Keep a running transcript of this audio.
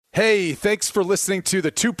Hey, thanks for listening to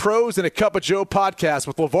the Two Pros and a Cup of Joe podcast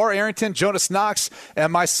with LaVar Arrington, Jonas Knox,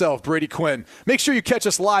 and myself, Brady Quinn. Make sure you catch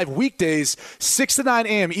us live weekdays, 6 to 9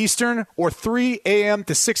 a.m. Eastern or 3 a.m.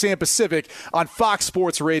 to 6 a.m. Pacific on Fox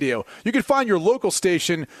Sports Radio. You can find your local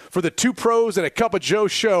station for the Two Pros and a Cup of Joe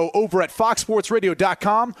show over at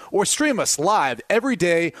foxsportsradio.com or stream us live every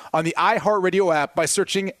day on the iHeartRadio app by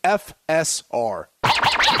searching FSR.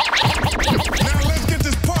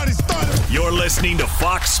 You're listening to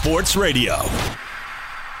Fox Sports Radio.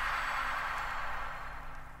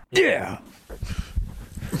 Yeah.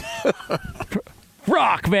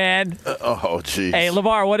 Rock, man. Oh, geez. Hey,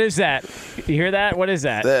 LaVar, what is that? You hear that? What is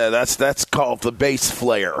that? Yeah, that's called the bass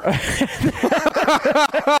flare.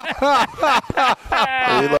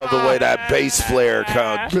 You love the way that bass flare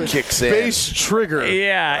kicks in. Bass trigger.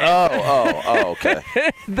 Yeah. Oh, okay.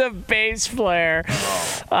 The bass flare.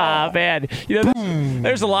 Man. You know,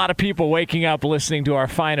 there's a lot of people waking up listening to our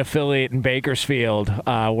fine affiliate in Bakersfield,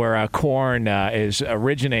 where Korn is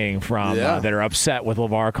originating from, that are upset with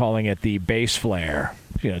LaVar calling it the bass flare.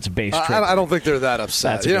 You know, it's a bass trigger. I don't think they're that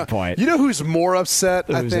upset. That's a good point. You know who's more upset,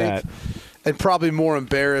 I think? That? And probably more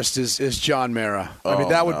embarrassed is John Mara. I mean,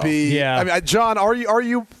 that would be. Yeah. I mean, John,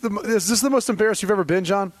 is this the most embarrassed you've ever been,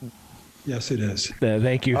 John? Yes, it is.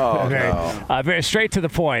 Thank you. Very straight to the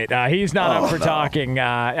point. He's not up for talking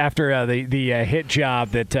after the hit job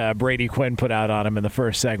that Brady Quinn put out on him in the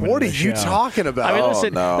first segment. What are you talking about? I mean,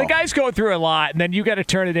 listen, the guy's going through a lot, and then you got to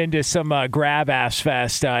turn it into some grab-ass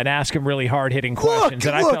fest and ask him really hard-hitting questions.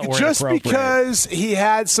 And I felt were just inappropriate. because he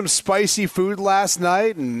had some spicy food last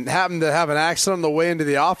night and happened to have an accident on the way into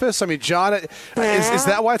the office. I mean, John, is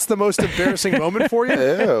that why it's the most embarrassing moment for you?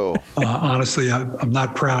 Ew. Honestly, I'm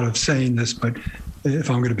not proud of saying this, but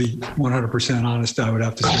if I'm going to be 100% honest, I would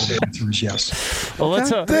have to say the answer is yes. Well, let's.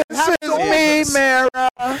 This is me, Mara.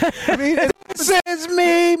 I mean, This is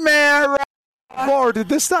me, Mara. LaVar, did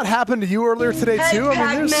this not happen to you earlier today, too?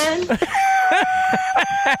 I mean,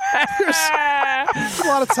 there's a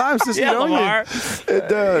lot of times this LaVar. It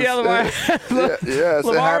does. Yeah, LaVar. Yes,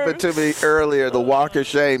 LaVar. it happened to me earlier. The walk of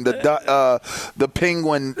shame, the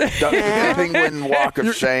penguin walk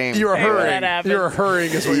of shame. You were that hurrying. happened. You were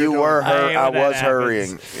hurrying. Is what You you're were doing. I when that was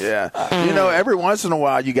hurrying. Yeah. You know, every once in a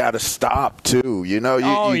while you got to stop too. You know.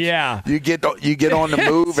 You get on the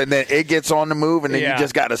move, and then it gets on the move, and then you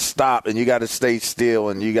just got to stop, and you got to stay still,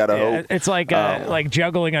 and you got to hope. It's like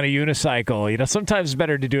juggling on a unicycle. You know, sometimes it's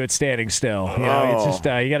better to do it standing still. You know, it's just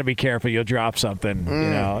you got to be careful. You'll drop something. You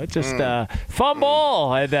know, it's just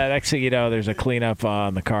fumble, and next thing you know, there's a cleanup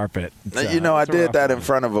on the carpet. I did that in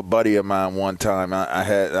front of a buddy of mine one time.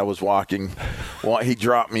 I was walking. Well, he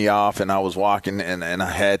dropped me off, and I was walking, and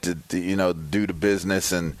I had to do the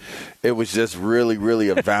business, and it was just really, really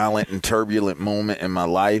a violent and turbulent moment in my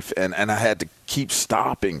life, and I had to keep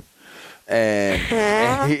stopping.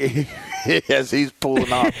 And he, as he's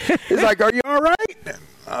pulling off, he's like, "Are you all right?"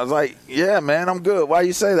 I was like, "Yeah, man, I'm good." Why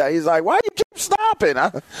you say that? He's like, "Why you keep stopping?"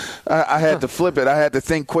 I had to flip it. I had to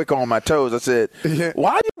think quick on my toes. I said,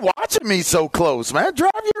 "Why are you watching me so close, man?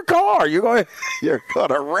 Drive your car. You're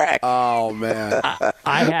gonna wreck." Oh man,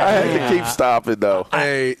 I had to keep stopping though.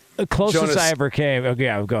 The closest Jonas. I ever came.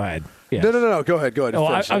 Okay, go ahead. Yes. No. Go ahead. Oh,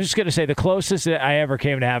 I was just going to say the closest that I ever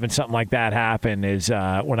came to having something like that happen is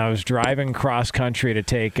when I was driving cross country to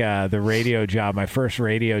take the radio job, my first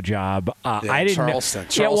radio job. I didn't Charleston.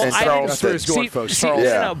 know. That's where he's going, folks.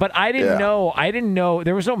 But I didn't know. I didn't know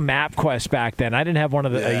there was no MapQuest back then. I didn't have one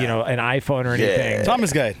of the an iPhone or anything.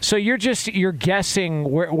 Thomas Guide. So you're guessing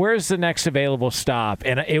where's the next available stop,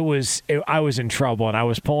 and I was in trouble, and I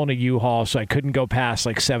was pulling a U-Haul, so I couldn't go past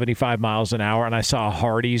like 75 miles an hour, and I saw a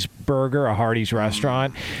Hardee's a Hardee's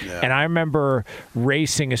restaurant, and I remember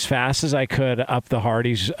racing as fast as I could up the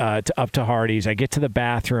Hardee's up to Hardee's. I get to the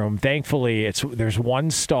bathroom. Thankfully, there's one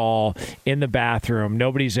stall in the bathroom.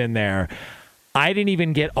 Nobody's in there. I didn't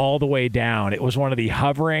even get all the way down. It was one of the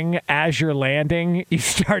hovering. As you're landing, you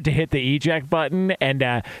start to hit the eject button,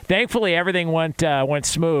 and thankfully everything went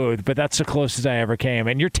smooth. But that's the closest I ever came.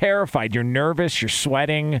 And you're terrified. You're nervous. You're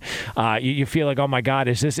sweating. You feel like, oh my God,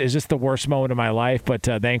 is this the worst moment of my life? But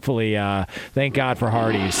thankfully, thank God for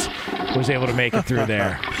Hardee's, was able to make it through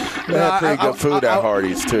there. They had pretty good food at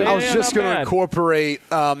Hardee's too. I was just going to incorporate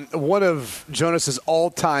one of Jonas's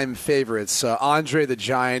all-time favorites, Andre the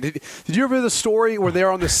Giant. Did you ever hear the story where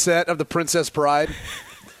they're on the set of The Princess Bride?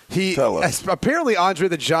 Apparently Andre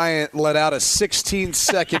the Giant let out a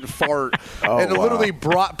 16-second fart and it literally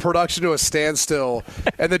brought production to a standstill.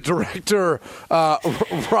 And the director,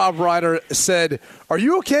 Rob Reiner, said, "Are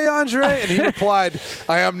you okay, Andre?" And he replied,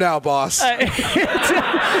 "I am now, boss." I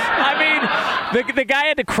mean, the guy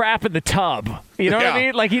had to crap in the tub. You know what I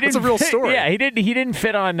mean? Like he didn't. It's a real story. Yeah, he didn't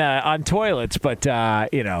fit on toilets, but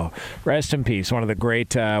rest in peace. One of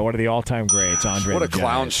the all-time greats, Andre. What a the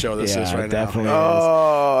clown Giant. show this is right definitely now.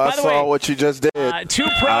 Oh, I saw what you just did. Two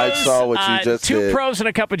pros. I saw what you just did. Two pros and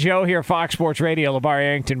a cup of Joe here, Fox Sports Radio. LaVar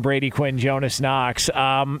Arrington, Brady Quinn, Jonas Knox.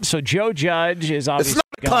 So Joe Judge is obviously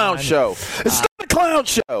It's not a clown show. It's not a clown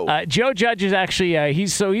show. Joe Judge is actually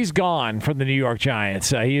he's gone from the New York Giants.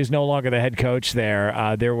 He is no longer the head coach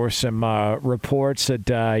there. There were some reports that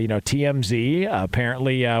TMZ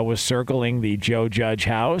apparently was circling the Joe Judge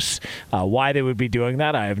house. Why they would be doing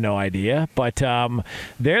that, I have no idea. But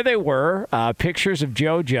there they were, pictures of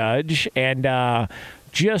Joe Judge and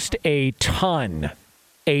just a ton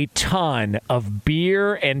of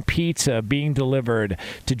beer and pizza being delivered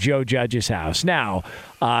to Joe Judge's house. Now,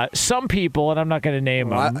 some people, and I'm not going to name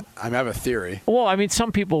them. I have a theory. Well, I mean,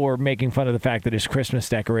 some people were making fun of the fact that his Christmas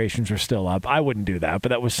decorations were still up. I wouldn't do that, but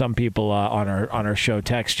that was some people on our show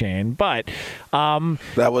text chain. But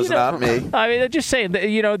that was not me. I mean, just saying,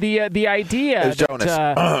 the idea It's Jonas.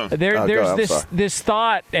 that there's this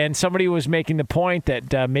thought, and somebody was making the point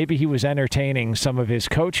that maybe he was entertaining some of his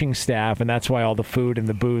coaching staff, and that's why all the food and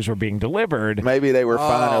the booze were being delivered. Maybe they were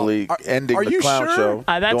finally ending the clown show.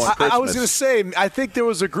 I was going to say, I think there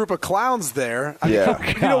was a group of clowns there. You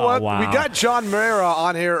know what? Wow. We got John Mara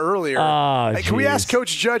on here earlier. Can we ask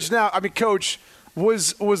Coach Judge now? I mean, Coach,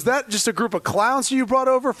 was that just a group of clowns you brought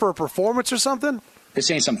over for a performance or something?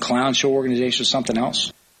 This ain't some clown show organization or something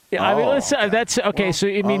else. Yeah, I mean, that's okay. Well, so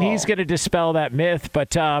I mean, he's going to dispel that myth,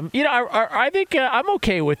 but I think I'm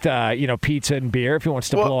okay with pizza and beer if he wants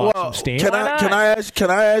to blow off some steam. Can I ask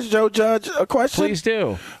Joe Judge a question? Please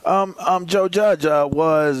do. Joe Judge,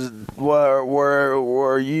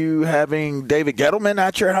 were you having David Gettleman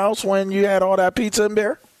at your house when you had all that pizza and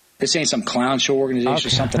beer? This ain't some clown show organization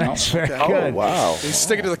or something else. Very good. Oh, wow. He's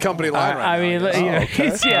sticking to the company line right now.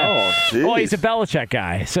 He's a Belichick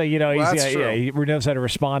guy, so he knows how to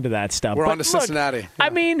respond to that stuff. We're on to Cincinnati. Yeah.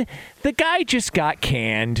 I mean, the guy just got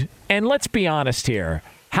canned, and let's be honest here.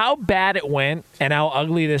 How bad it went and how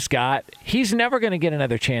ugly this got, he's never going to get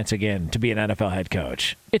another chance again to be an NFL head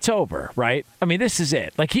coach. It's over, right? I mean, this is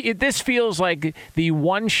it. Like this feels like the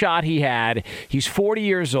one shot he had. He's 40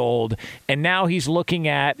 years old, and now he's looking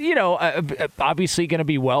at, obviously going to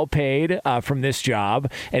be well paid from this job,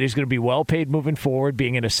 and he's going to be well paid moving forward,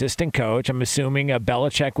 being an assistant coach. I'm assuming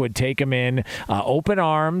Belichick would take him in open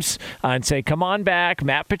arms and say, "Come on back."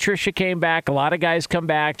 Matt Patricia came back. A lot of guys come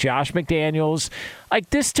back. Josh McDaniels. Like,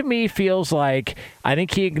 this to me feels like I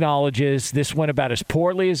think he acknowledges this went about as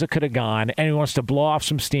poorly as it could have gone, and he wants to blow off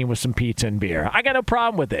some steam with some pizza and beer. I got no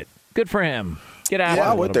problem with it. Good for him. Get out.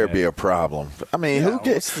 Why would there be a problem? I mean,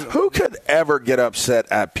 who could ever get upset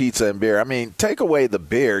at pizza and beer? I mean, take away the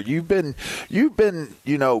beer. You've been,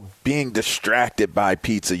 being distracted by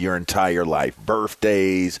pizza your entire life.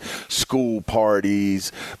 Birthdays, school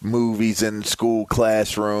parties, movies in school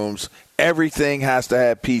classrooms. Everything has to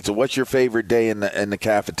have pizza. What's your favorite day in the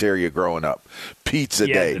cafeteria growing up? Pizza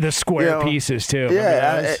day. The square pieces too.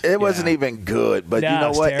 Yeah, it wasn't even good, but you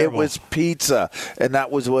know what? Terrible. It was pizza, and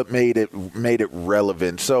that was what made it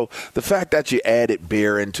relevant. So the fact that you added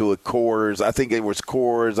beer into it, Coors, I think it was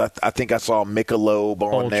Coors. I think I saw Michelob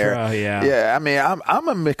on Ultra, there. Yeah. I mean, I'm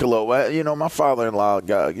a Michelob. My father-in-law,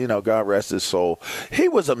 God rest his soul, he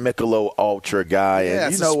was a Michelob Ultra guy,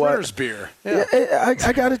 and you know what? Beer. Yeah.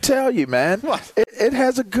 I got to tell you, man, it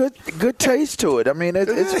has a good taste to it. I mean, it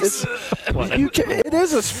is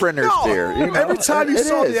a Sprinter's beer. Every time you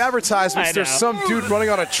saw the advertisements, there's some dude running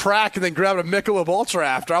on a track and then grabbing a Michelob Ultra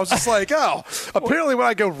after. I was just like, apparently when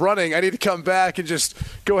I go running, I need to come back and just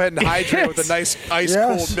go ahead and hydrate with a nice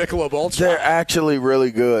ice-cold Michelob Ultra. They're actually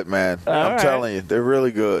really good, man. I'm telling you, they're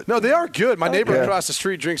really good. No, they are good. My neighbor across the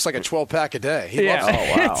street drinks like a 12-pack a day. He loves it.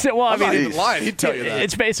 Oh, wow. I'm not even lying. He'd tell you that.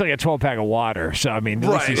 It's basically a 12-pack of water, so, I mean, at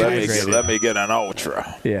least he's hydrated. Let me get an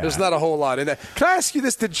Ultra. Yeah. There's not a whole lot in there. Can I ask you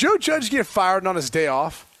this? Did Joe Judge get fired on his day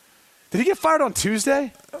off? Did he get fired on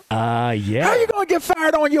Tuesday? Yeah. How you going to get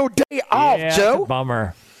fired on your day off, Joe? That's a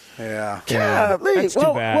bummer. Yeah. That's too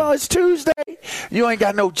bad. Well, it's Tuesday. You ain't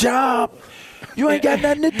got no job. You ain't got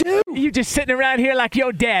nothing to do. You just sitting around here like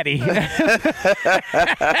your daddy. You remember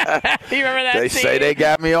that? They say they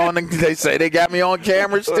got me on. They say they got me on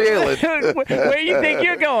camera stealing. Where you think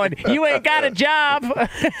you're going? You ain't got a job.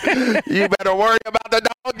 You better worry about the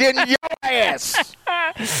dog getting your ass.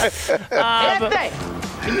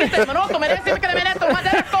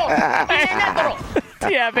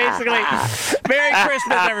 Yeah, basically. Merry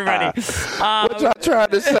Christmas, everybody. What y'all trying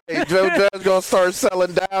to say? Joe Judge going to start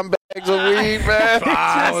selling dime bags of weed, man?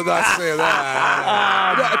 I was not saying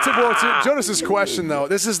that. Jonas's question, though,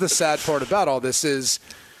 this is the sad part about all this is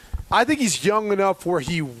I think he's young enough where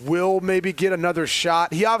he will maybe get another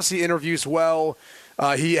shot. He obviously interviews well.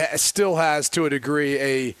 He still has, to a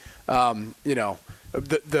degree,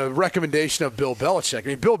 the recommendation of Bill Belichick. I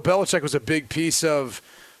mean, Bill Belichick was a big piece of,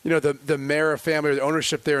 the Mara family or the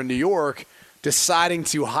ownership there in New York deciding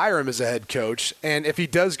to hire him as a head coach. And if he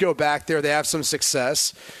does go back there, they have some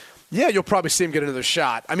success. Yeah, you'll probably see him get another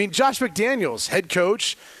shot. I mean, Josh McDaniels, head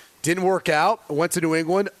coach, didn't work out, went to New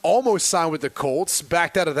England, almost signed with the Colts,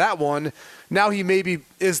 backed out of that one. Now he maybe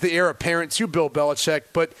is the heir apparent to Bill Belichick,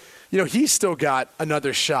 but he's still got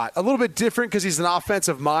another shot. A little bit different because he's an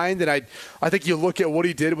offensive mind, and I think you look at what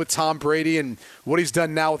he did with Tom Brady and what he's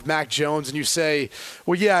done now with Mac Jones, and you say,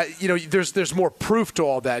 well, yeah, there's more proof to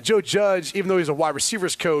all that. Joe Judge, even though he's a wide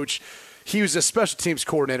receivers coach, he was a special teams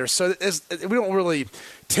coordinator, so we don't really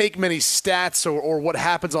take many stats or what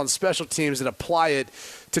happens on special teams and apply it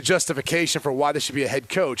to justification for why they should be a head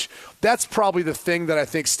coach. That's probably the thing that I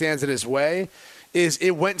think stands in his way is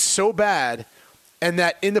it went so bad, and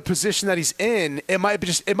that in the position that he's in, it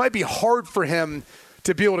might be hard for him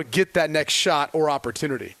to be able to get that next shot or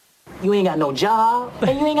opportunity. You ain't got no job,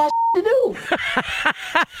 and you ain't got to do.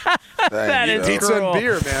 That is Pizza cruel. and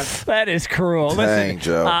beer, man. That is cruel. Dang, Listen,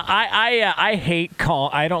 Joe. I hate call.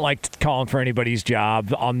 I don't like calling for anybody's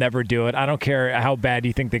job. I'll never do it. I don't care how bad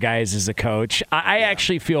you think the guy is as a coach. I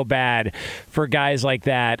actually feel bad for guys like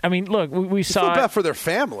that. I mean, look, we saw. Feel bad for their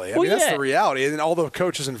family. I mean, that's the reality, and all the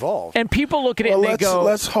coaches involved. And people look at it and they go,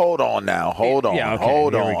 let's hold on now. Hold on. Yeah, okay,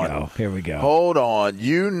 hold here on. Here we go. Hold on.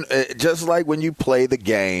 You just like when you play the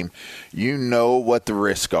game, you know what the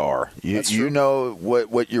risks are. You know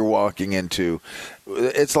what you're walking into.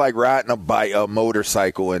 It's like riding a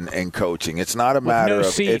motorcycle and coaching. It's not a matter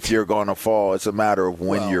of if you're going to fall. It's a matter of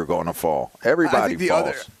when you're going to fall. Everybody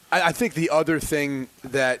falls. I think the other thing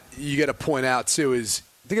that you got to point out, too, is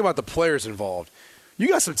think about the players involved. You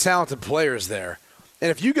got some talented players there.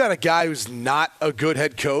 And if you got a guy who's not a good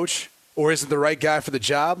head coach or isn't the right guy for the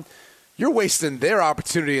job, you're wasting their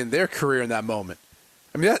opportunity and their career in that moment.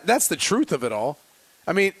 I mean, that's the truth of it all.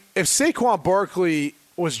 I mean, if Saquon Barkley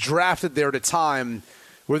was drafted there at a time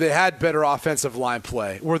where they had better offensive line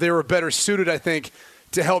play, where they were better suited, I think,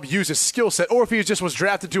 to help use his skill set, or if he just was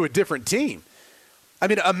drafted to a different team. I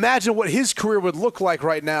mean, imagine what his career would look like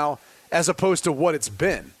right now as opposed to what it's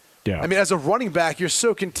been. Yeah. I mean, as a running back, you're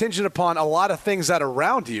so contingent upon a lot of things that are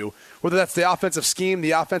around you, whether that's the offensive scheme,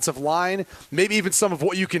 the offensive line, maybe even some of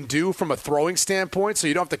what you can do from a throwing standpoint so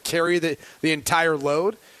you don't have to carry the entire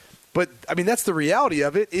load. But, I mean, that's the reality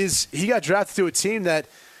of it is he got drafted to a team that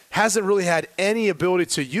hasn't really had any ability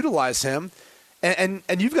to utilize him. And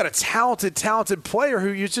you've got a talented player who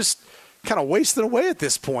you just kind of wasted away at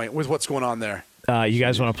this point with what's going on there. You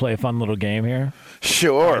guys want to play a fun little game here?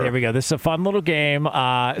 Sure. All right, here we go. This is a fun little game.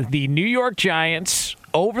 The New York Giants,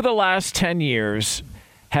 over the last 10 years,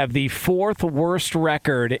 have the fourth worst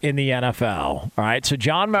record in the NFL. All right, so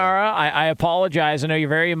John Mara, I apologize. I know you're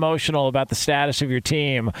very emotional about the status of your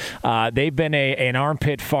team. They've been an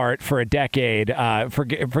armpit fart for a decade.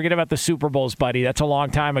 Forget about the Super Bowls, buddy. That's a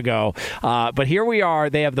long time ago. But here we are.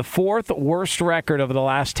 They have the fourth worst record over the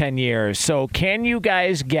last 10 years. So can you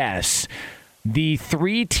guys guess the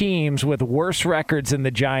three teams with worse records than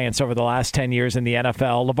the Giants over the last 10 years in the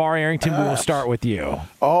NFL? LaVar Arrington, we will start with you.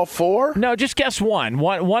 All four? No, just guess one.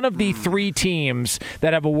 One of the three teams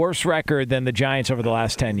that have a worse record than the Giants over the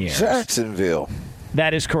last 10 years. Jacksonville.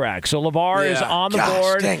 That is correct. So LaVar is on the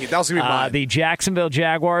board. Dang it, that was going to be mine. The Jacksonville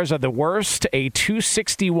Jaguars are the worst, a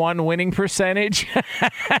 .261 winning percentage.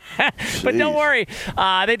 But don't worry,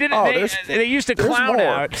 they didn't. They used to clown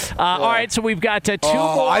out. All right, so we've got two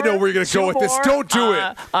more. I know where you're going to go with this. Don't do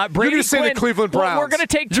it. Brady, you're going to say the Cleveland Browns. We're going to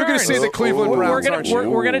take turns. You're going to say the Cleveland Browns, aren't you?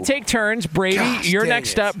 We're going to take turns. Brady, you're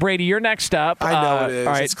next up. Brady, you're next up. I know it is.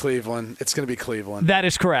 All right. It's Cleveland. It's going to be Cleveland. That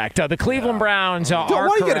is correct. The Cleveland Browns are correct.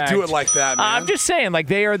 Why you got to do it like that, man? I'm just saying, like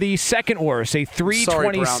they are the second worst, a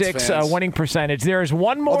 .326 winning percentage. There is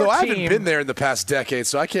one more team. Although I team. haven't been there in the past decade,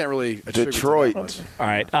 so I can't really attribute Detroit. To that. All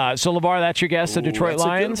right. So, LaVar, that's your guess, the Detroit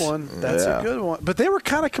Lions? That's a good one. That's a good one. But they were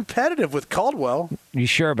kind of competitive with Caldwell. You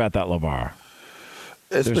sure about that, LaVar?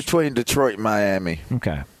 It's between Detroit and Miami.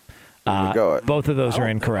 Okay. Both of those are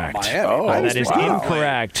incorrect. Miami. That is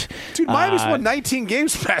incorrect. Dude, Miami's won 19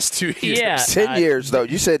 games past 2 years. Yeah, 10 years, though.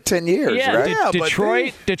 You said 10 years, right? Yeah,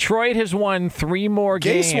 Detroit has won 3 more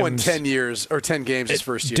games. Gase won 10 years or 10 games his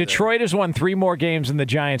first year. Detroit has won 3 more games than the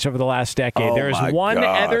Giants over the last decade. There is one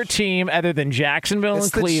other team other than Jacksonville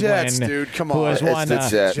and Cleveland Jets, dude. Come on. who has won.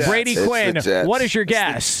 Brady Quinn, what is your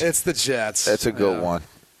guess? It's the Jets. That's a good one.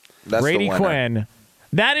 That's Brady Quinn.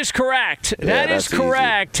 That is correct. That is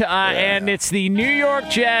correct. And it's the New York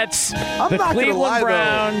Jets, the Cleveland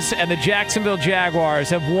Browns, and the Jacksonville Jaguars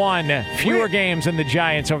have won fewer games than the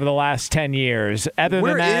Giants over the last 10 years. Other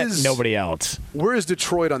than that, nobody else. Where is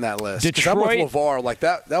Detroit on that list? Detroit, I'm with LaVar. Like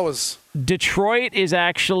that was... Detroit is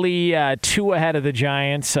actually 2 ahead of the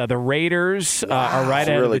Giants. The Raiders are right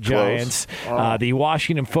ahead of the Giants. The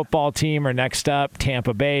Washington football team are next up.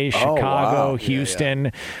 Tampa Bay, Chicago,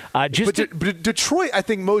 Houston. But Detroit, I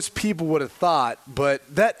think most people would have thought, but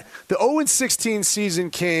the 0-16 season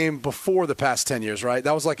came before the past 10 years, right?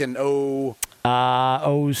 That was like an 07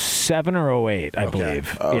 or 08, I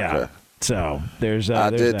believe. Okay. Yeah. So there's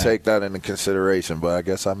I did that. take that into consideration, but I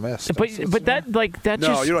guess I missed. But that no,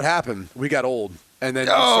 just you know what happened? We got old. And then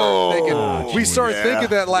we started thinking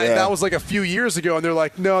that that was like a few years ago, and they're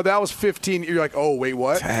like, no, that was 15. You're like, oh, wait,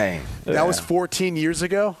 what? Dang. That was 14 years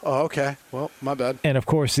ago? Oh, okay. Well, my bad. And, of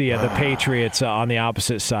course, the Patriots on the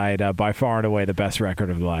opposite side, by far and away the best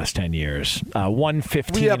record of the last 10 years.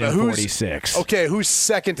 115-46. Okay, who's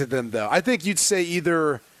second to them, though? I think you'd say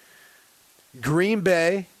either Green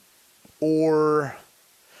Bay or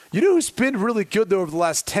 – you know who's been really good, though, over the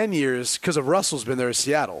last 10 years because of Russell's been there is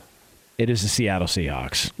Seattle. It is the Seattle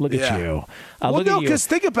Seahawks. Look at you. Well, no, because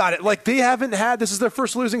think about it. Like, they haven't had – this is their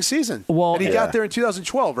first losing season. Well, and he got there in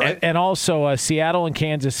 2012, right? And also, Seattle and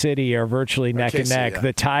Kansas City are virtually neck and neck.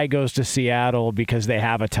 The tie goes to Seattle because they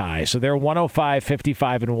have a tie. So they're 105,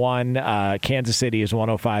 55-1. Kansas City is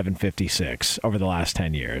 105 and 56 over the last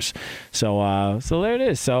 10 years. So there it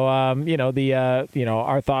is. So,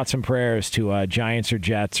 our thoughts and prayers to Giants or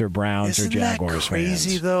Jets or Browns or Jaguars Isn't that crazy,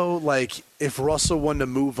 fans. though? Like, if Russell wanted to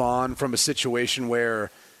move on from a situation where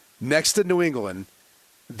next to New England,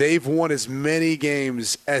 they've won as many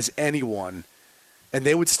games as anyone, and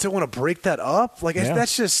they would still want to break that up? Like,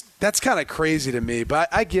 that's kind of crazy to me. But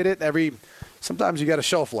I get it. Sometimes you got a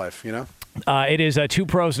shelf life, you know? It is 2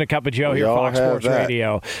 Pros and a Cup of Joe here at Fox Sports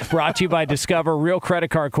Radio. Brought to you by Discover. Real credit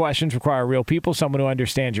card questions require real people, someone who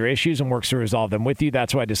understands your issues and works to resolve them with you.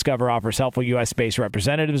 That's why Discover offers helpful U.S.-based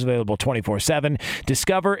representatives available 24/7.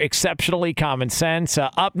 Discover, exceptionally common sense.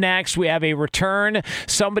 Up next, we have a return.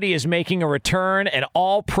 Somebody is making a return, an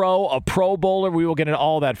all-pro, a Pro Bowler. We will get into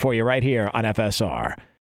all that for you right here on FSR.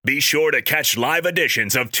 Be sure to catch live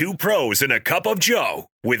editions of 2 Pros and a Cup of Joe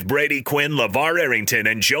with Brady Quinn, LaVar Arrington,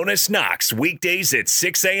 and Jonas Knox weekdays at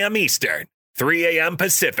 6 a.m. Eastern, 3 a.m.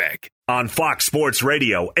 Pacific on Fox Sports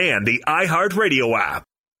Radio and the iHeartRadio app.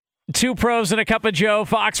 2 Pros and a Cup of Joe,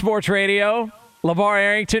 Fox Sports Radio. LaVar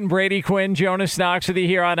Arrington, Brady Quinn, Jonas Knox with you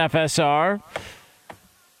here on FSR.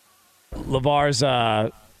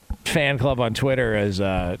 LaVar's fan club on Twitter is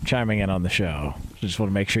chiming in on the show. Just want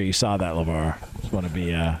to make sure you saw that, LaVar. Just want to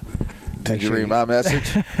be. Did you read my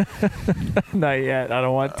message? Not yet. I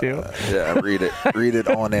don't want to. Yeah, read it. Read it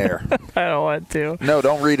on air. I don't want to. No,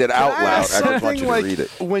 don't read it out loud. I just want you to read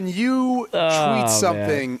it. When you tweet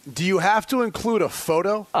something, do you have to include a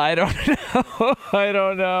photo? I don't know. I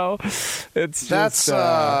don't know. It's just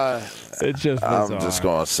bizarre. I'm just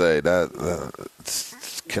going to say that.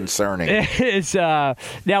 It's concerning. It's,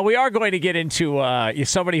 now we are going to get into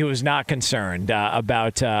somebody who is not concerned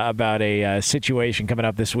about a situation coming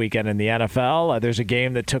up this weekend in the NFL. There's a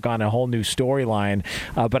game that took on a whole new storyline,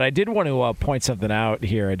 but I did want to point something out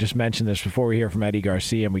here. I just mentioned this before we hear from Eddie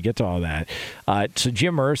Garcia and we get to all that. So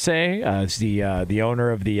Jim Irsay is the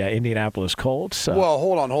owner of the Indianapolis Colts. Well,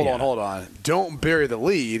 hold on. Don't bury the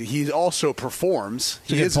lead. He also performs.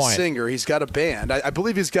 He is a singer. He's got a band. I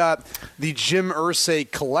believe he's got the Jim Irsay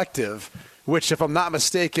Collective, which, if I'm not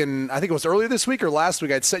mistaken, I think it was earlier this week or last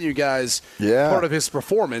week, I'd sent you guys part of his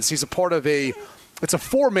performance. He's a part of it's a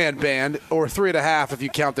 4-man band, or 3.5 if you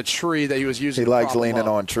count the tree that he was using. He likes leaning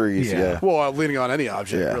on trees, Well, leaning on any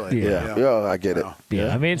object, really. Yeah, I get it.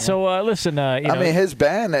 Yeah, I mean, so listen. I mean, his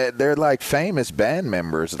band, they're like famous band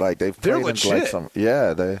members. Like they're legit.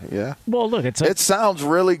 Well, look, it sounds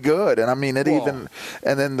really good, and I mean, and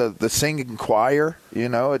then the singing choir. You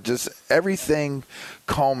know, it just everything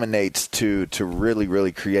culminates to really,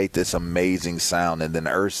 really create this amazing sound, and then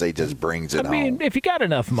Irsay just brings it home. I mean, if you got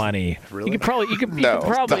enough money, you could probably No,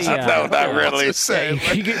 not really.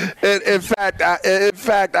 In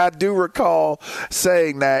fact, I do recall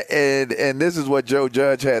saying that, and this is what Joe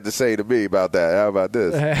Judge had to say to me about that. How about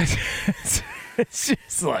this? It's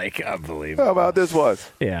just like unbelievable. How about this one?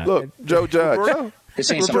 Yeah. Look, Joe Judge. This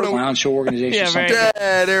ain't some clown show organization.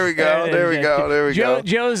 Yeah, there we go.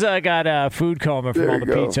 Joe's got food coma from There all you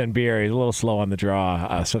the go. pizza and beer. He's a little slow on the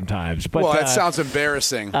draw sometimes. But, Well, that sounds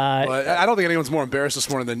embarrassing. But I don't think anyone's more embarrassed this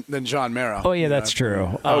morning than John Mara. Oh, yeah, that's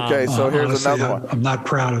true. Okay, so here's honestly, another one. I'm not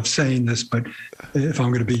proud of saying this, but if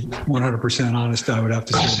I'm going to be 100% honest, I would have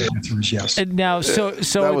to say the answer is yes. Now, so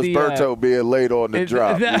that was the, Berto being late on the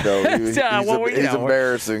drop. He's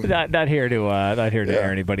embarrassing. Not here to air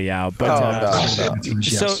anybody out, but The answer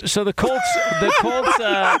is yes. so the Colts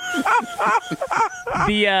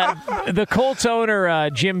the Colts owner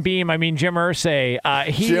Jim Irsay,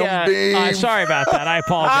 Jim Beam. sorry about that. I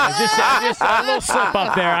apologize. Just a little slip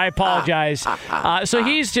up there. I apologize. So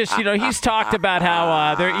he's just he's talked about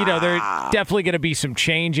how there definitely going to be some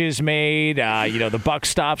changes made. The buck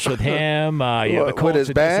stops with him. The Colts his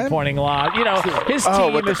a band? disappointing lot. His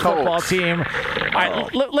team, with the his football Colts. team. All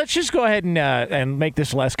right, let's just go ahead and make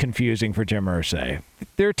this less confusing for Jim Irsay.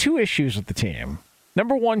 There are two issues with the team.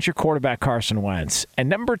 Number one is your quarterback, Carson Wentz. And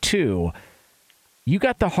number two, you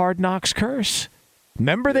got the Hard Knocks curse.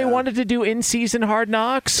 Remember they wanted to do in-season Hard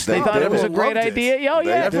Knocks? They thought it was a great idea.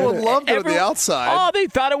 Everyone loved it on the outside. Oh, they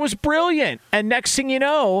thought it was brilliant. And next thing you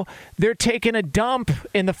know, they're taking a dump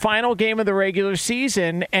in the final game of the regular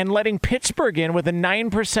season and letting Pittsburgh in with a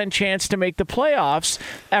 9% chance to make the playoffs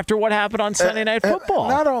after what happened on Sunday Night Football.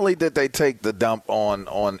 Not only did they take the dump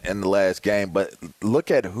on in the last game, but look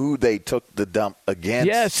at who they took the dump against.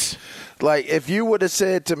 Yes. Like, if you would have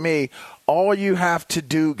said to me, all you have to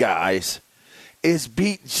do, guys, is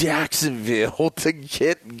beat Jacksonville to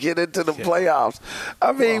get into the playoffs.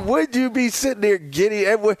 I mean, would you be sitting there giddy?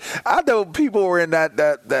 I know people were in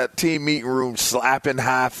that team meeting room slapping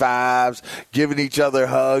high fives, giving each other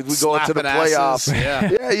hugs. We going to the playoffs.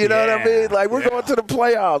 Yeah, you know what I mean? Like, we're going to the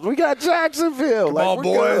playoffs. We got Jacksonville. Come like, on, we're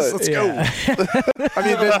boys. good. Let's go. I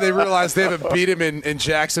mean, then they realized they haven't beat him in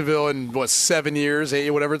Jacksonville in, 7 years, 8,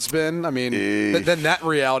 whatever it's been. I mean, then that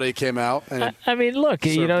reality came out. And I mean, look,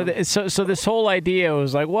 so this whole idea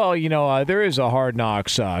was like, well, there is a Hard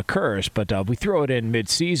Knocks curse, but we throw it in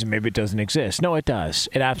mid-season, maybe it doesn't exist. No, it does.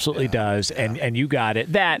 It absolutely does, and you got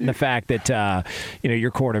it. That and the fact that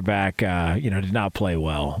your quarterback did not play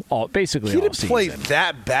well basically he all didn't season. play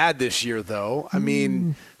that bad this year, though. I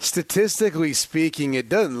mean, statistically speaking, it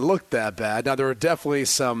doesn't look that bad. Now, there are definitely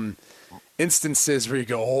some instances where you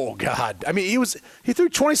go, oh, God. I mean, he threw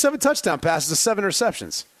 27 touchdown passes to 7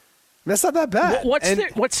 receptions. I mean, that's not that bad.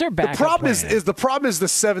 What's their backup The problem plan? the problem is the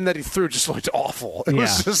 7 that he threw just looked awful. It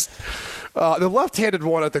was just the left-handed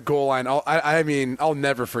one at the goal line. I'll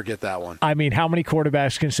never forget that one. I mean, how many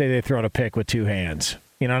quarterbacks can say they thrown a pick with two hands?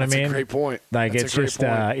 You know what I mean? That's a great point. Like, That's it's a great just,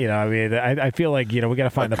 point. I feel like, we got to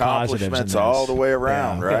find the positives in this. all the way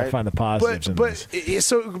around, We right? got to find the positives in this.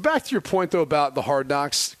 So back to your point, though, about the Hard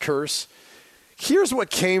Knocks curse. Here's what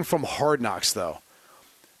came from Hard Knocks, though.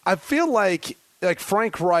 I feel like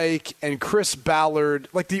Frank Reich and Chris Ballard,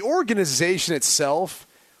 like the organization itself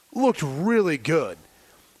looked really good.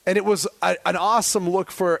 And it was an awesome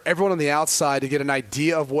look for everyone on the outside to get an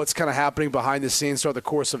idea of what's kind of happening behind the scenes throughout the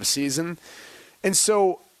course of a season. And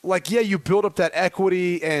so, you build up that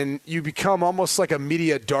equity and you become almost like a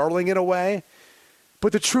media darling in a way.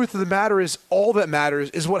 But the truth of the matter is, all that matters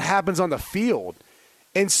is what happens on the field.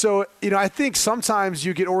 And so, I think sometimes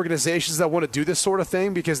you get organizations that want to do this sort of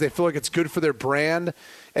thing because they feel like it's good for their brand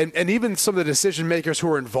and even some of the decision makers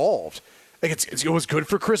who are involved. Like it was good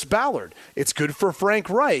for Chris Ballard. It's good for Frank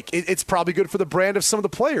Reich. It's probably good for the brand of some of the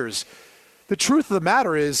players. The truth of the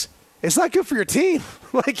matter is, it's not good for your team.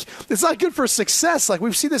 It's not good for success.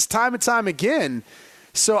 We've seen this time and time again.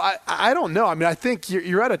 So I don't know. I mean, I think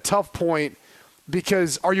you're at a tough point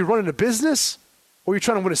because are you running a business or are you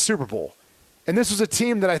trying to win a Super Bowl? And this was a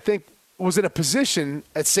team that I think was in a position,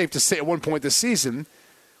 it's safe to say at one point this season,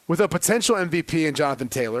 with a potential MVP in Jonathan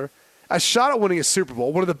Taylor, a shot at winning a Super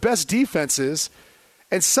Bowl, one of the best defenses,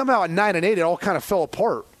 and somehow at 9-8 it all kind of fell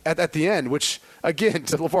apart at the end, which, again,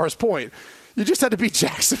 to LaVar's point, you just had to beat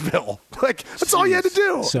Jacksonville. That's all you had to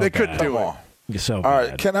do. So they couldn't do it. So all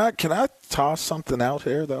right, can I toss something out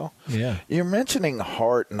here, though? Yeah. You're mentioning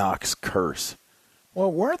Hard Knocks curse.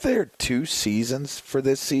 Well, weren't there 2 seasons for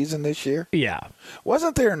this season this year? Yeah.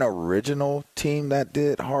 Wasn't there an original team that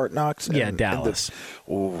did Hard Knocks? Yeah, Dallas.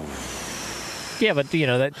 Yeah, but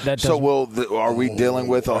that doesn't. So are we dealing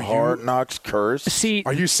with a Hard Knocks curse? See,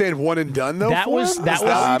 are you saying one and done though? That was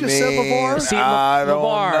what you just said, LaVar? See, I don't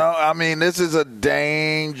LaVar. know. I mean, this is a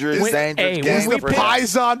dangerous game. Is the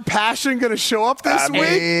Paisan passion going to show up this week?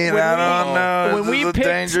 I don't know. When this is a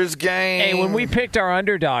dangerous game. Hey, when we picked our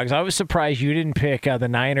underdogs, I was surprised you didn't pick the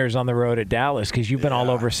Niners on the road at Dallas because you've been all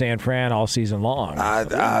over San Fran all season long.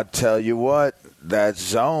 I tell you what, that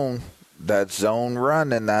zone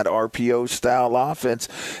run and that RPO style offense,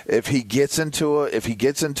 if he gets into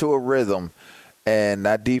a rhythm and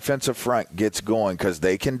that defensive front gets going, because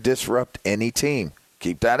they can disrupt any team.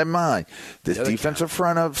 Keep that in mind. This defensive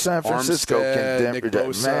front of San Francisco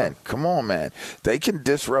man, come on, man. They can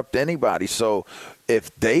disrupt anybody. So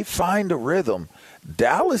if they find a rhythm,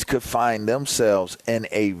 Dallas could find themselves in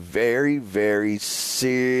a very, very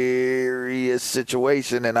serious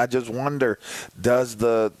situation. And I just wonder, does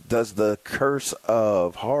the curse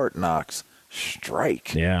of Hard Knocks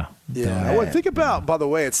strike? Yeah. Well, think about, by the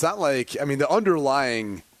way, it's not like, the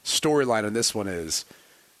underlying storyline in this one is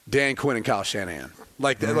Dan Quinn and Kyle Shanahan.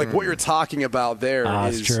 Like what you're talking about there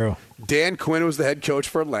is true. Dan Quinn was the head coach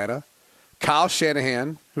for Atlanta. Kyle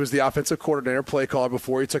Shanahan, who was the offensive coordinator, play caller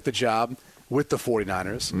before he took the job with the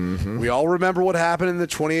 49ers. Mm-hmm. We all remember what happened in the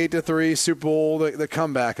 28-3 Super Bowl, the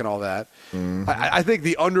comeback and all that. Mm-hmm. I think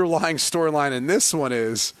the underlying storyline in this one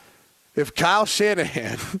is if Kyle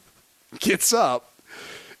Shanahan gets up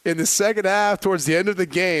in the second half towards the end of the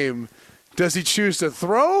game, does he choose to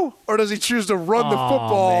throw or does he choose to run the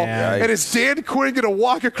football? Man. And is Dan Quinn going to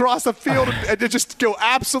walk across the field and just go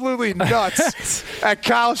absolutely nuts at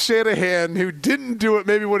Kyle Shanahan, who didn't do it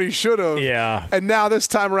maybe when he should have? Yeah. And now this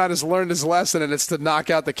time around has learned his lesson, and it's to knock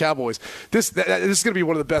out the Cowboys. This is going to be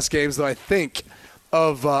one of the best games, though, I think,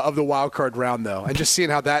 of the wild card round, though, and just seeing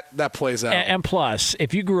how that plays out. And plus,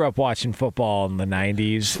 if you grew up watching football in the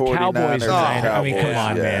 90s, 49ers, Cowboys, come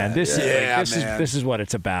on, man. This is what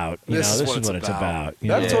it's about. This is what it's about.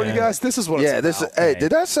 I've told you guys, this is what it's about. Hey,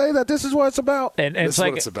 did I say that this is what it's about? And this it's is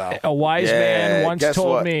like what it's about. A wise man once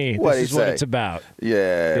told me What'd this is what it's about.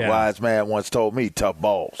 Yeah, wise man once told me tough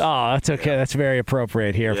balls. Oh, that's okay. That's very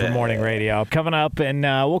appropriate here for morning radio. Coming up, and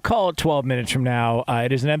we'll call it 12 minutes from now.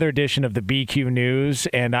 It is another edition of the BQ News,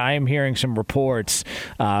 and I am hearing some reports,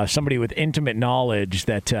 somebody with intimate knowledge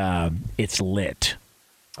that it's lit.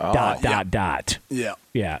 Dot. Yeah.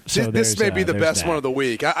 Yeah. So this may be the best that. one of the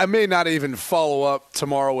week. I may not even follow up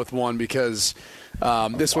tomorrow with one because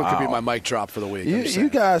this one could be my mic drop for the week. You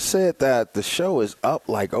guys said that the show is up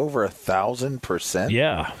like over 1,000%.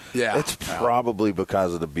 Yeah. It's probably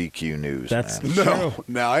because of the BQ News. That's true.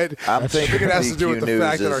 I'm thinking it has to do with the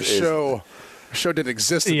fact that our show didn't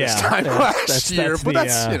exist at this time last year, but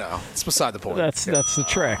it's beside the point. That's the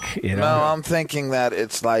trick. No, I'm thinking that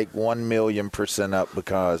it's like 1,000,000% up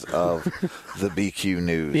because of the BQ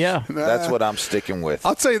News. Yeah, that's what I'm sticking with.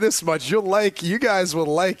 I'll tell you this much: you guys will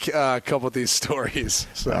like a couple of these stories.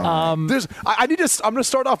 So I'm going to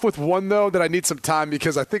start off with one though that I need some time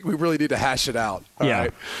because I think we really need to hash it out. All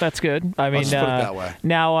right? That's good. I mean, I'll just put it that way.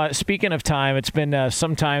 Now, speaking of time, it's been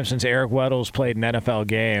some time since Eric Weddle's played an NFL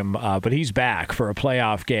game, but he's back for a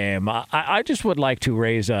playoff game. I just would like to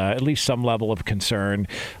raise at least some level of concern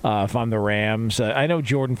if I'm the Rams. I know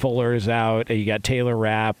Jordan Fuller is out. You got Taylor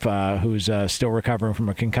Rapp, who's still recovering from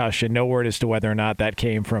a concussion. No word as to whether or not that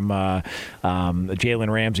came from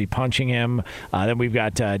Jalen Ramsey punching him. Then we've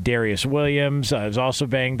got Darius Williams, who's also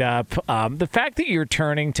banged up. The fact that you're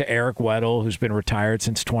turning to Eric Weddle, who's been retired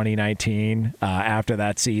since 2019 after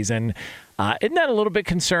that season, isn't that a little bit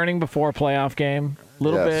concerning before a playoff game? A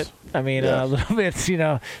little bit. I mean, a little bit,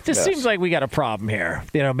 just seems like we got a problem here,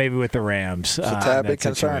 maybe with the Rams. It's a tad bit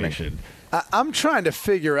concerning. I'm trying to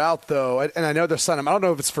figure out, though, and I know they're signing him. I don't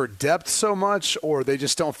know if it's for depth so much or they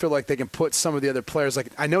just don't feel like they can put some of the other players. Like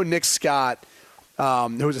I know Nick Scott, who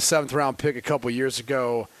was a 7th-round pick a couple years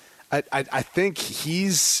ago, I think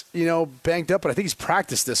he's, banged up, but I think he's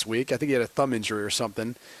practiced this week. I think he had a thumb injury or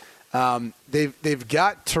something. They've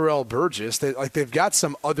got Terrell Burgess. They've got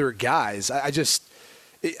some other guys.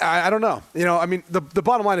 I don't know. The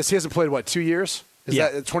bottom line is he hasn't played, 2 years? Is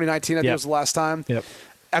that 2019, I think was the last time? Yep.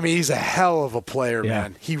 I mean, he's a hell of a player,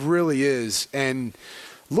 man. He really is. And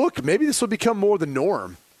look, maybe this will become more the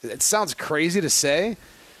norm. It sounds crazy to say,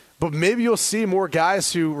 but maybe you'll see more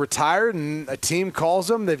guys who retired and a team calls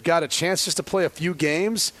them. They've got a chance just to play a few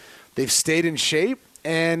games. They've stayed in shape,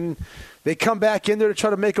 and they come back in there to try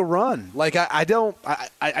to make a run. Like, it's going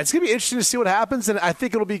to be interesting to see what happens, and I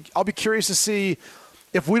think I'll be curious to see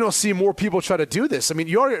if we don't see more people try to do this. I mean,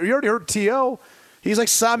 you already heard T.O., he's like,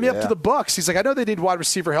 sign me up to the Bucs. He's like, I know they need wide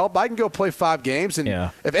receiver help. I can go play 5 games. And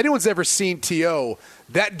if anyone's ever seen T.O.,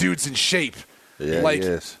 that dude's in shape. Yeah, like, he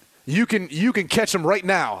is. You can catch him right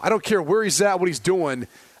now. I don't care where he's at, what he's doing.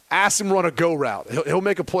 Ask him run a go route. He'll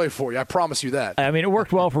make a play for you. I promise you that. I mean, it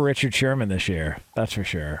worked well for Richard Sherman this year. That's for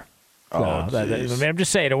sure. So, I'm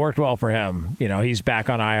just saying it worked well for him. He's back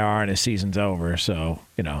on IR and his season's over. So,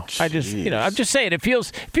 I'm just saying it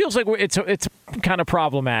feels like it's kind of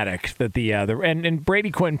problematic that and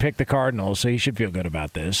Brady Quinn picked the Cardinals, so he should feel good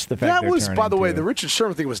about this. The fact that was, by the way, the Richard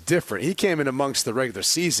Sherman thing was different. He came in amongst the regular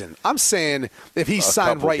season. I'm saying if he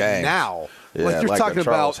signed right now. Yeah, like you're talking a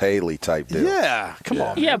Charles about Haley type deal. Yeah, come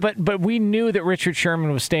on. Yeah, but we knew that Richard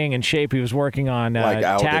Sherman was staying in shape. He was working on like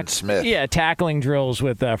Alden Smith. Yeah, tackling drills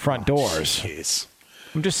with front doors. Geez.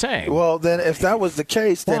 I'm just saying. Well, then if that was the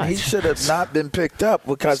case, then he should have not been picked up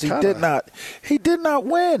because he did not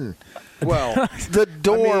win. Well, the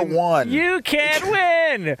door won. You can't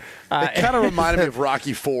win. It kind of reminded me of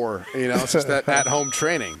Rocky IV. It's just that at-home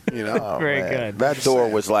training. Very good. That door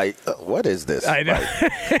was like, what is this? I know.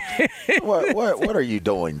 Like, what are you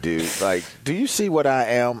doing, dude? Like, do you see what I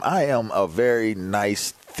am? I am a very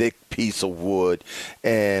nice, thick piece of wood,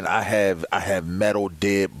 and I have metal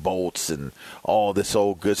deadbolts and all this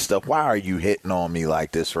old good stuff. Why are you hitting on me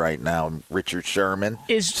like this right now, Richard Sherman?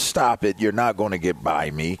 Stop it. You're not going to get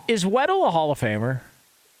by me. Is Weddle a Hall of Famer?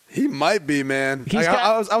 He might be, man.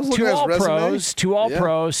 I was looking two at his All-Pros, 2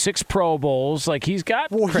 All-Pros, 6 Pro Bowls. Like, he's got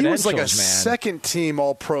credentials, he was like a man. second-team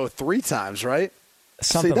All-Pro 3 times, right?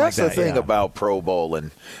 Something See, that's like that, the thing about Pro Bowling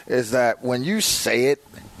is that when you say it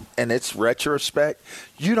and it's retrospect,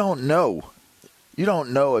 you don't know. You don't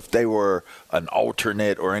know if they were an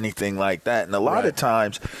alternate or anything like that. And a lot of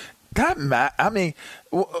times, I mean,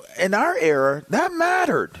 in our era, that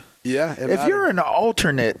mattered. Yeah. If you're an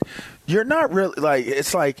alternate, you're not really like.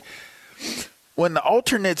 It's like when the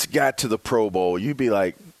alternates got to the Pro Bowl, you'd be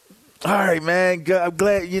like, "All right, man, I'm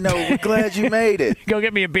glad we're glad you made it. Go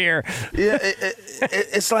get me a beer." Yeah,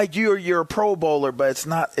 it's like you're a Pro Bowler, but it's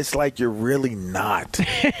not. It's like you're really not.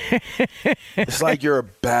 It's like you're a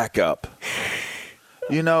backup.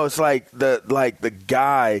 It's like the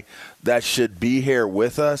guy that should be here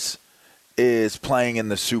with us is playing in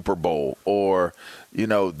the Super Bowl, or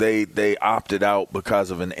they opted out because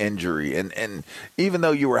of an injury, and even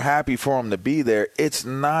though you were happy for him to be there, it's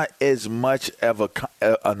not as much of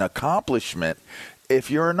an accomplishment if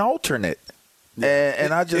you're an alternate.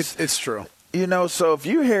 And it's true. So if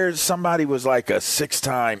you hear somebody was like a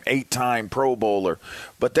 6-time, 8-time Pro Bowler,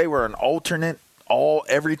 but they were an alternate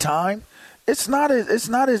every time, it's not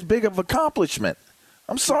as big of an accomplishment.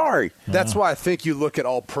 I'm sorry. That's why I think you look at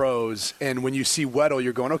all pros, and when you see Weddle,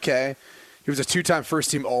 you're going, okay, he was a 2-time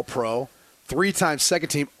first-team All-Pro, 3-time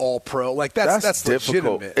second-team All-Pro. Like, that's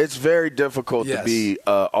difficult. Legitimate. It's very difficult to be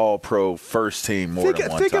All-Pro first-team more than one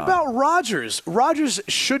time. Think about Rodgers. Rodgers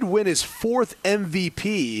should win his 4th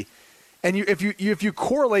MVP, and if you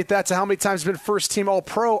correlate that to how many times he's been first-team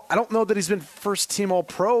All-Pro, I don't know that he's been first-team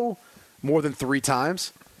All-Pro more than 3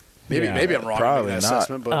 times. Maybe I'm wrong in that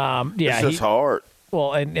assessment, but it's just hard.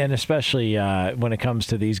 Well, and especially when it comes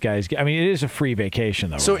to these guys, I mean, it is a free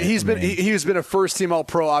vacation, though. So right? he's been a first-team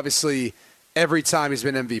All-Pro, obviously, every time he's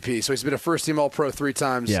been MVP. So he's been a first-team All-Pro 3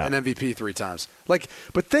 times and MVP 3 times. Like,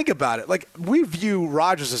 but think about it. Like, we view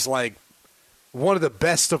Rodgers as like one of the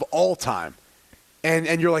best of all time,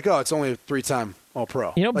 and you're like, oh, it's only a 3-time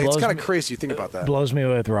All-Pro. It's kind of crazy. You think about that. Blows me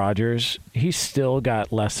with Rodgers. He's still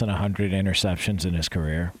got less than 100 interceptions in his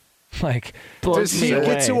career. Like, does he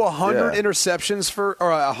get to 100 interceptions or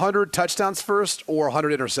 100 touchdowns first, or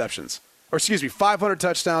 100 interceptions? Or 500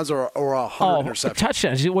 touchdowns or 100 interceptions?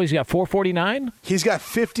 Touchdowns. He's got 449? He's got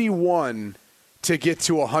 51 to get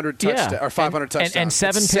to 100 touchdowns or 500 touchdowns. And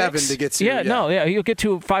 7 picks. 7 to get to. He'll get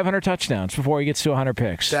to 500 touchdowns before he gets to 100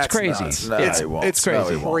 picks. That's it's crazy. Nuts. No, it's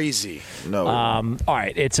crazy. Crazy. No. All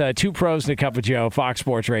right, it's 2 Pros and a Cup of Joe, Fox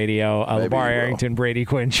Sports Radio. LaVar Arrington, Brady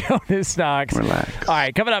Quinn, Jonas Knox. Relax. All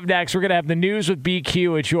right, coming up next, we're going to have the news with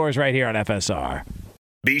BQ. It's yours right here on FSR.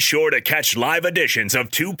 Be sure to catch live editions of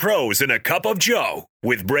 2 Pros and a Cup of Joe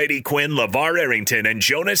with Brady Quinn, LaVar Arrington, and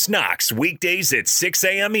Jonas Knox weekdays at 6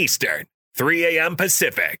 a.m. Eastern, 3 a.m.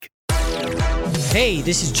 Pacific. Hey,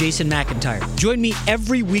 this is Jason McIntyre. Join me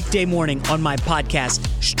every weekday morning on my podcast,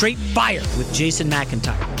 Straight Fire with Jason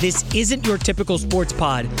McIntyre. This isn't your typical sports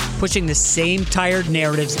pod pushing the same tired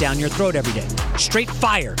narratives down your throat every day. Straight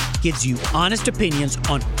Fire gives you honest opinions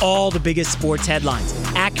on all the biggest sports headlines,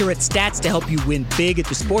 accurate stats to help you win big at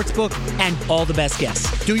the sportsbook, and all the best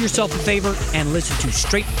guests. Do yourself a favor and listen to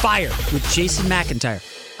Straight Fire with Jason McIntyre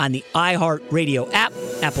on the iHeartRadio app,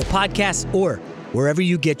 Apple Podcasts, or wherever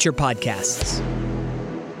you get your podcasts.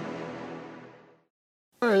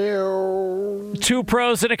 Two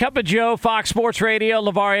Pros and a Cup of Joe, Fox Sports Radio.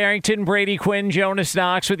 LaVar Arrington, Brady Quinn, Jonas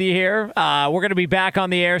Knox with you here. We're going to be back on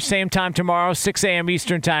the air same time tomorrow, 6 a.m.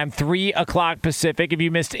 Eastern Time, 3 o'clock Pacific. If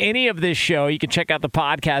you missed any of this show, you can check out the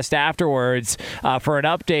podcast afterwards for an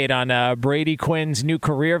update on Brady Quinn's new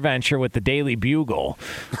career venture with the Daily Bugle.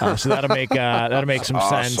 So that'll make some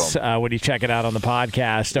sense when you check it out on the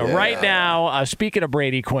podcast. Right now, speaking of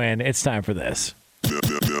Brady Quinn, it's time for this.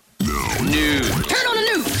 News. Turn on the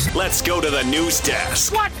news. Let's go to the news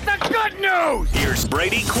desk. What's the good news? Here's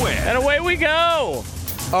Brady Quinn. And away we go.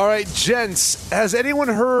 All right, gents, has anyone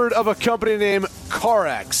heard of a company named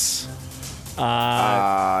CarX?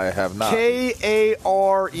 I have not.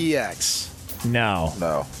 Karex.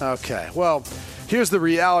 No. Okay, well, here's the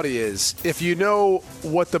reality is, if you know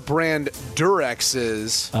what the brand Durex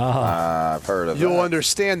is, I've heard of you'll that.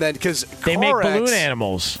 understand that because They make balloon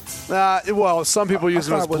animals. Well, some people use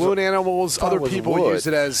them as balloon animals. Other it was people wood. use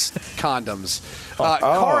it as condoms.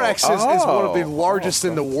 CarX is one of the largest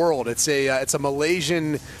in the world. It's a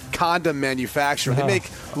Malaysian condom manufacturer. They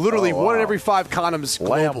make literally 1 in every 5 condoms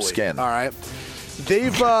globally. Lambskin. All right,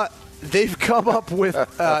 they've come up with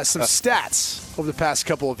some stats over the past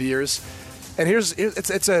couple of years, and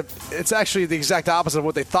it's actually the exact opposite of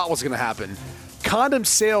what they thought was going to happen. Condom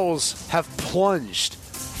sales have plunged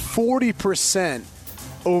 40%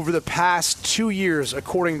 over the past 2 years,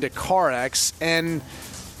 according to CarX, and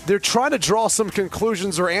they're trying to draw some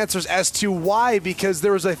conclusions or answers as to why, because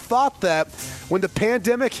there was a thought that when the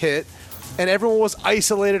pandemic hit and everyone was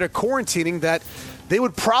isolated or quarantining, that they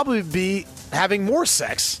would probably be having more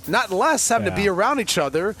sex, not less, having to be around each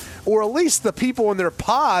other, or at least the people in their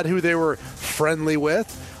pod who they were friendly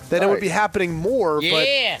with, that it would be happening more, but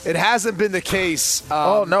it hasn't been the case.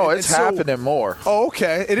 It's happening more. Oh,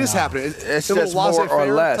 okay. It is happening. It's just more or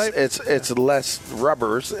less. It's less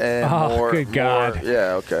rubbers and more. Good God. More,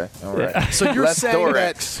 yeah, okay. All right. So you're Less saying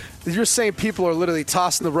Durex. you're saying people are literally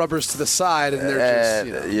tossing the rubbers to the side and they're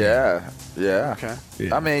just, Yeah. Okay.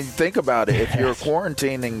 I mean, think about it. If you're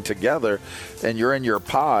quarantining together and you're in your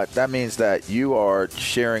pod, that means that you are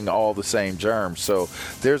sharing all the same germs. So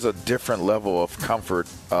there's a different level of comfort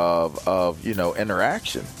of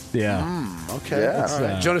interaction. Yeah. Okay. Yeah. All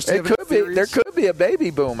right. Jonas, do you have any theories? There could be a baby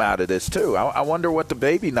boom out of this too. I wonder what the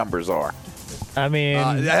baby numbers are. I mean,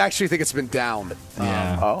 I actually think it's been down.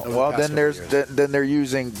 Yeah. Well, then they're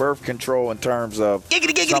using birth control in terms of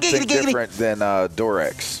something different than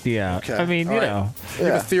Durex. yeah. Okay. I mean, All you right. know. You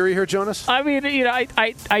have a theory here, Jonas? I mean,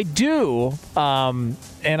 I do,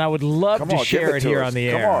 and I would love to share it here on the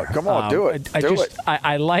air. Come on, do it. I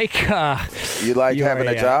like. You like having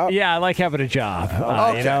a job? Yeah, I like having a job.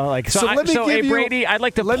 Okay. Hey, Brady, I'd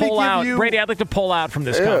like to pull out. Brady, I'd like to pull out from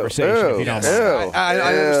this conversation if you don't mind. I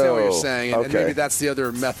understand what you're saying, and Okay. maybe that's the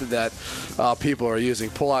other method that people are using: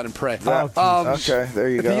 pull out and pray. Okay, there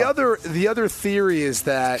you go. The other theory is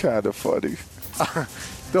that Kind of funny.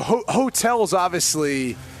 the hotels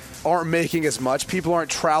obviously aren't making as much. People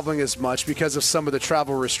aren't traveling as much because of some of the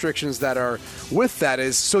travel restrictions that are with that.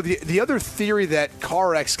 So the other theory that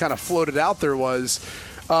CarX kind of floated out there was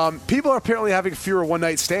people are apparently having fewer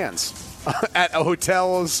one-night stands at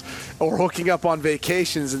hotels or hooking up on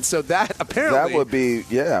vacations, and so that apparently That would be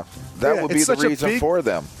the reason for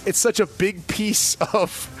them. It's such a big piece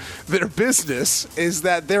of their business is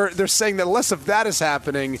that they're saying that less of that is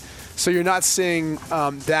happening, so you're not seeing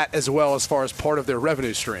that as well as far as part of their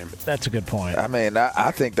revenue stream. That's a good point. I mean,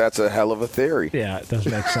 I think that's a hell of a theory. Yeah, it does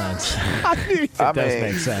make sense. It does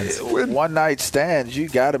make sense. One night stands, you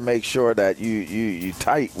got to make sure that you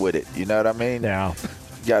tight with it. You know what I mean? Yeah.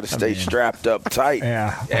 You got to stay strapped up tight.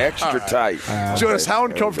 Yeah. Extra tight. Jonas, how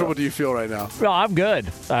uncomfortable do you feel right now? Well, I'm good.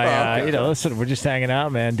 Okay. Listen, we're just hanging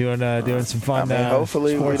out, man, doing some fun.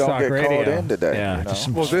 Hopefully we sports don't talk get radio. called in today. Yeah, you know? just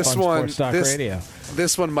some Well, this fun one, sports talk radio.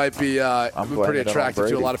 This one might be pretty blaming it on attractive to a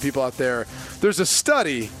Brady. lot of people out there. There's a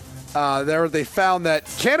study there they found that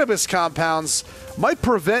cannabis compounds might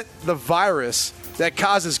prevent the virus that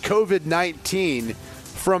causes COVID-19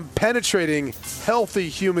 from penetrating healthy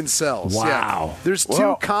human cells. Wow. Yeah. There's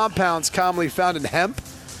two compounds commonly found in hemp.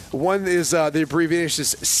 One is the abbreviation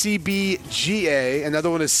is CBGA, and the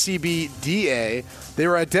other one is CBDA. They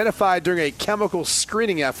were identified during a chemical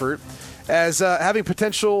screening effort as having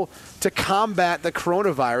potential to combat the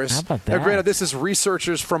coronavirus. How about Now, that? granted, this is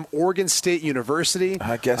researchers from Oregon State University.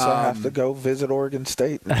 I guess I'll have to go visit Oregon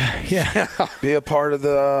State and Yeah. be a part of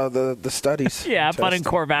the studies. Yeah, have fun in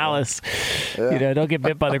Corvallis. Yeah. Don't get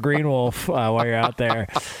bit by the green wolf while you're out there.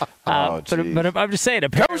 But I'm just saying,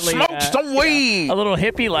 apparently, smoke some weed. A little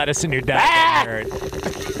hippie lettuce in your diet.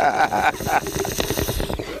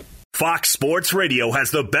 Fox Sports Radio has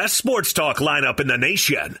the best sports talk lineup in the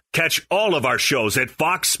nation. Catch all of our shows at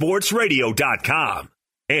foxsportsradio.com.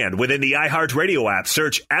 And within the iHeartRadio app,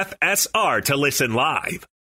 search FSR to listen live.